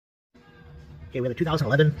Okay, we have a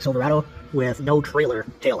 2011 Silverado with no trailer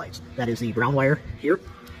taillights. That is the ground wire here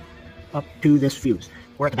up to this fuse.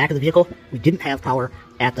 We're at the back of the vehicle. We didn't have power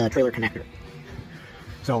at the trailer connector.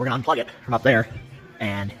 So we're going to unplug it from up there,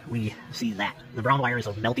 and we see that. The brown wire is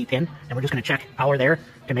a melty pin, and we're just going to check power there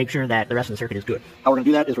to make sure that the rest of the circuit is good. How we're going to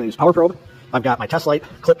do that is we're going to use power probe. I've got my test light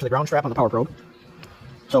clipped to the ground strap on the power probe.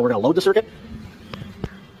 So we're going to load the circuit,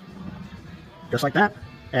 just like that.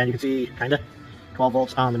 And you can see kind of 12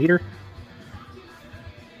 volts on the meter.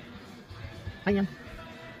 Hang on.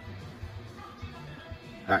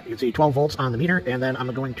 Alright, you can see 12 volts on the meter, and then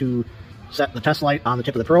I'm going to set the test light on the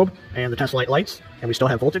tip of the probe, and the test light lights, and we still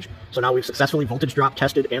have voltage. So now we've successfully voltage drop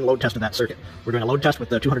tested and load tested that circuit. We're doing a load test with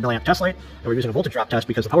the 200 milliamp test light, and we're using a voltage drop test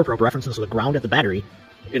because the power probe references the ground at the battery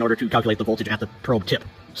in order to calculate the voltage at the probe tip.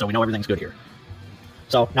 So we know everything's good here.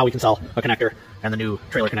 So now we can sell a connector and the new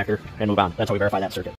trailer connector and move on. That's how we verify that circuit.